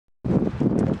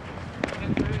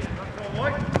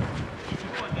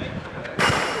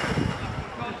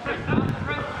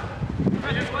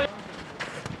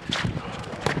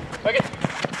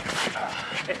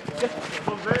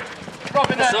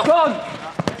Yeah, gone!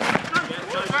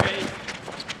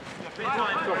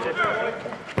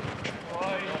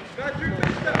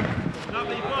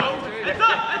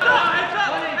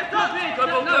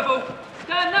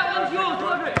 Dan, that one's yours,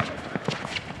 Roderick.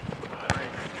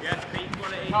 Yes, Pete,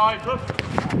 quality.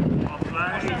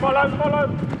 Follow.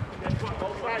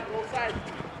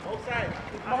 All side.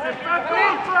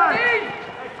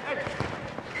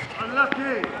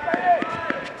 Unlucky.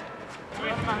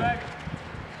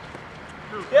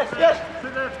 Yes.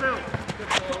 Sit there, Phil.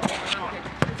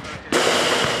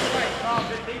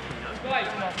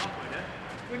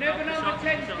 Whenever number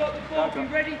 10's got the ball, be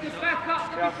ready to back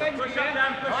up the defender. Push up,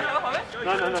 Dan, push up.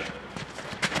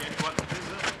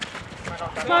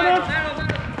 No.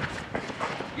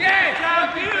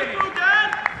 Yeah! Beautiful, Dan.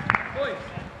 Boys,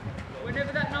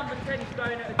 whenever that number 10's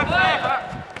going at a good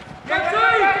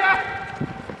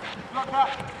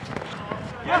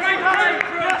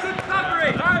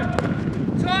covering!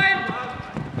 Time!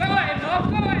 Go at him, Mark,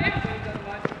 go at him!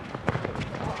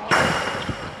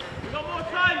 We've got more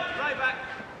time. Right back.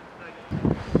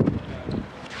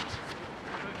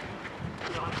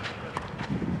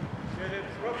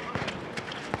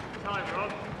 Time,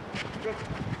 Rob.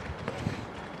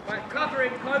 Right,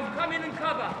 covering, Cove, come in and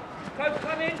cover. Cove,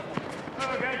 come in.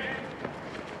 Okay.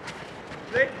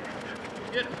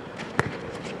 Yeah.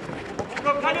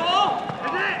 Rob, can it all?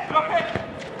 Is it? Drop it.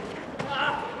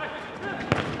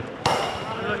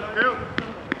 Phil.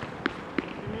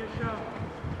 Give me a shout.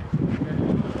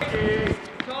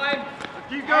 Time.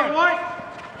 Keep going, White.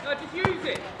 No, just use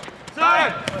it.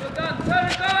 Time. Well done, turn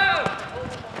and go out.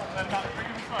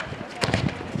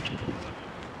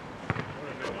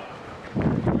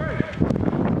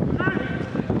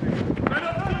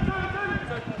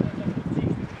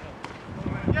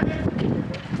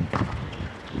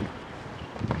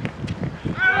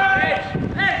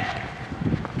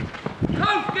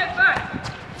 Cove, get back!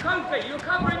 Kofi, you're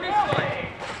covering this way!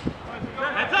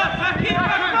 Heads up, back in,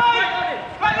 back on it!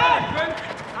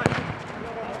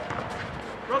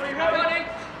 Robbie, running!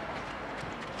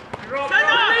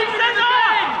 Send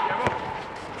on!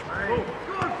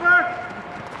 Go on, Phil.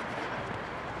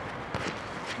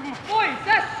 Boys,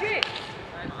 that's shit!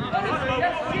 Honestly,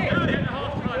 that's shit!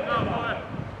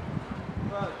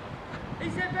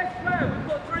 He's their best player, we've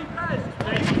got 3 players.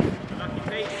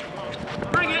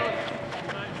 Bring it!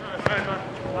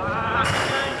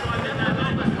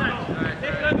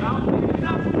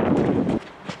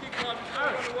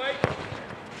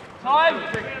 Time!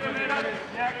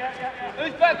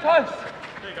 Who's back post?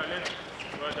 There you go, Lynn.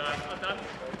 Well done.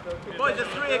 Boys, there's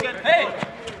 3 again. Hey!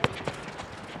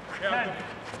 Yeah.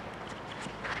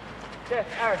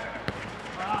 Yeah, Aaron.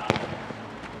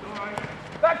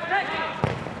 Back stick!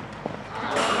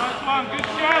 Nice one, good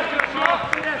shot.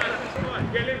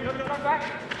 Yeah, Lynn, come Back.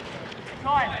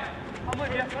 Time. I'm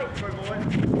with you. I'm with you.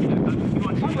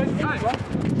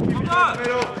 Come on!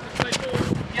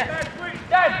 Yeah.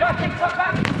 Dad, back in, cut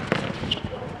back.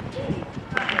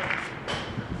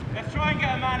 Let's try and get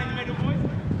a man in the middle, boys.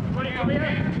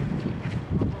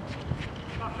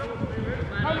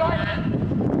 Come on.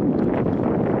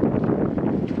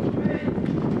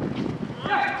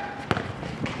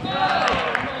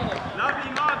 Lovely,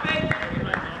 Marvin.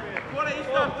 Quality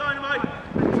stuff, Dynamo.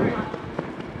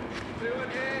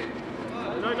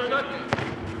 No.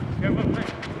 Yeah, well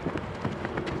played.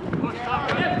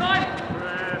 Yeah, fine.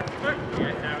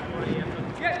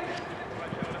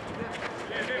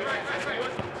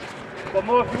 One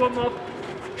more if you want more.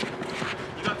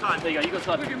 You got time. There you go, you got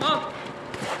time. With you, Mark.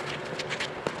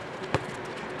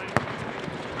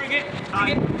 Bring it.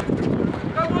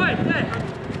 Go wide, there.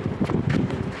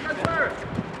 Go Barrett.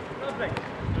 Lovely.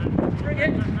 Bring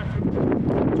it.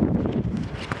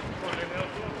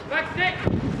 Back stick.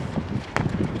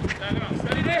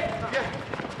 Steady there.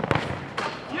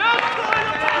 Yes,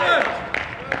 Dynamo!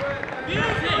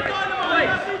 Beautiful, Dynamo!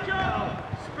 Lovely job!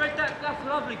 Spread that, that's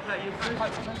lovely play.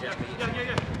 Yeah.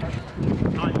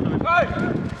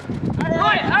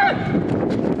 Right, Aaron.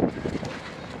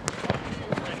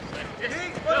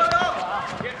 Follow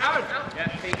up! Get Aaron out. Yeah,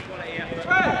 big quality effort.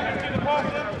 Let's do the pass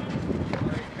then.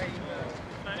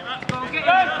 Go on, get in,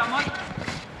 someone.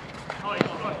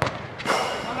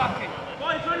 Unlucky.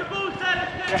 Boys, when the ball's there,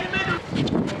 let's get in the middle.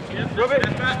 Yeah, Rub it.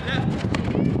 left back,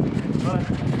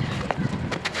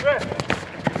 left.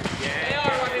 They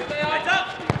are running, they are. Heads up!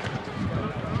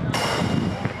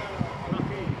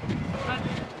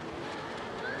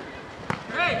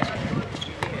 Hey.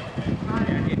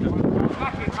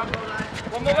 Back in, come on.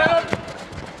 One more round.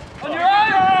 On your own.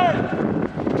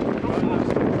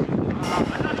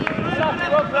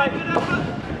 Well played. Well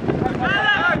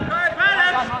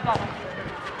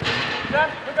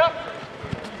done.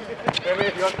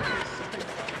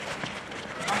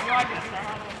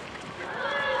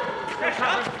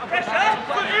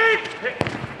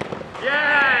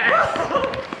 Yes!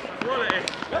 Quality.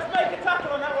 Let's make a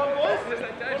tackle on that one, boys.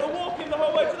 Wanna walk him the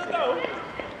whole way to the goal?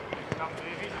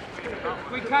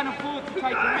 We can afford to take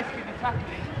a risk in the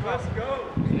tackling. Let's go.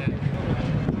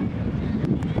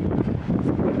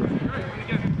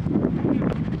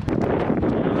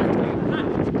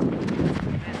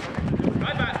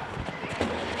 Right back.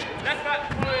 Left back,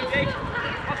 following D.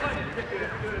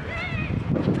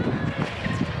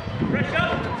 Pressure.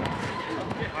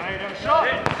 Shot!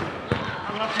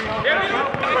 Yes.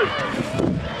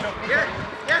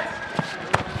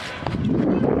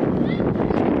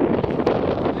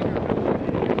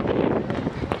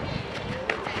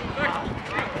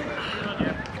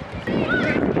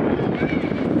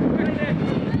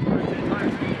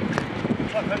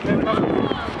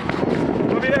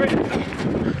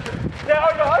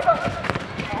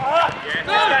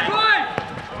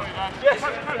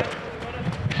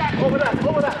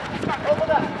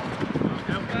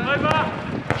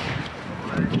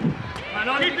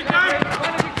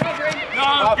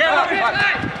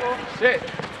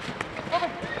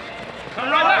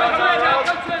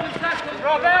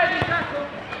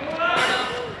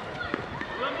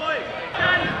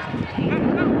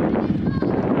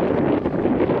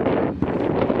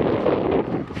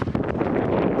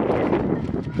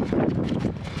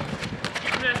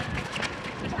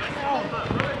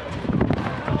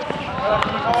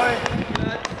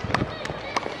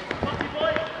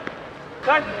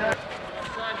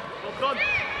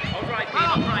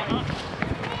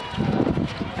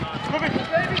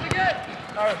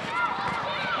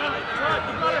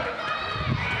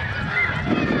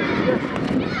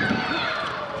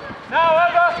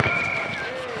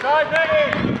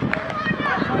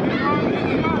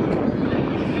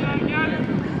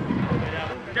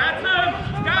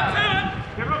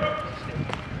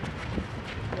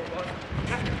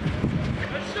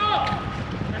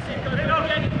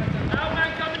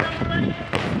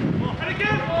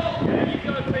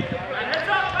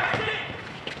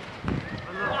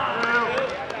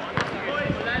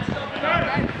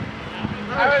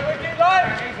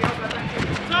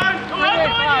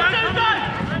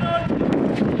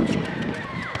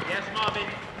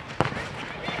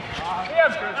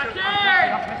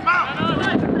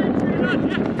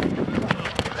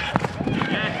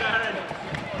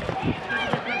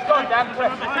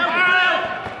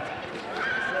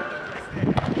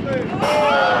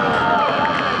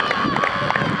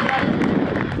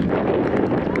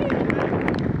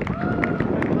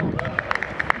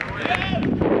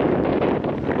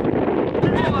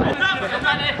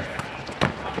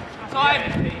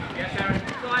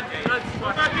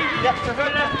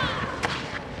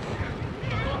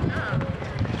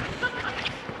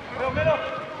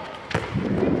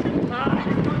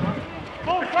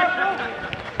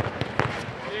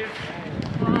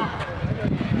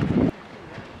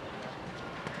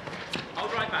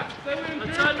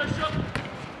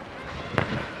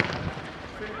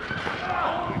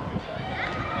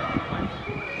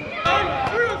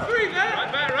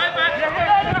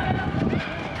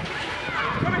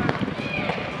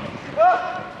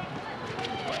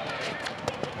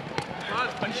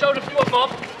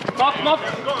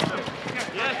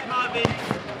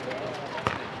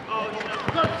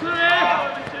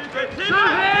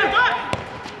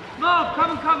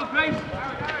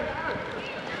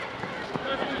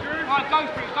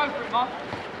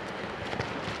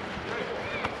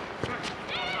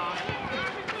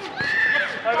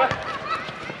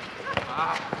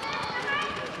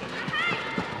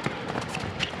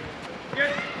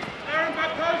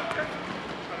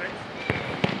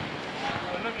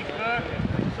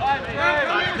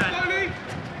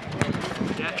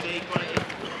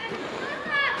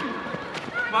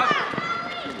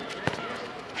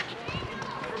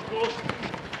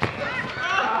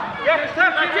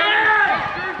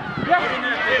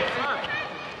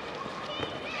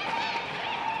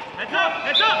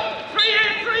 Heads up! 3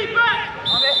 in, 3 back!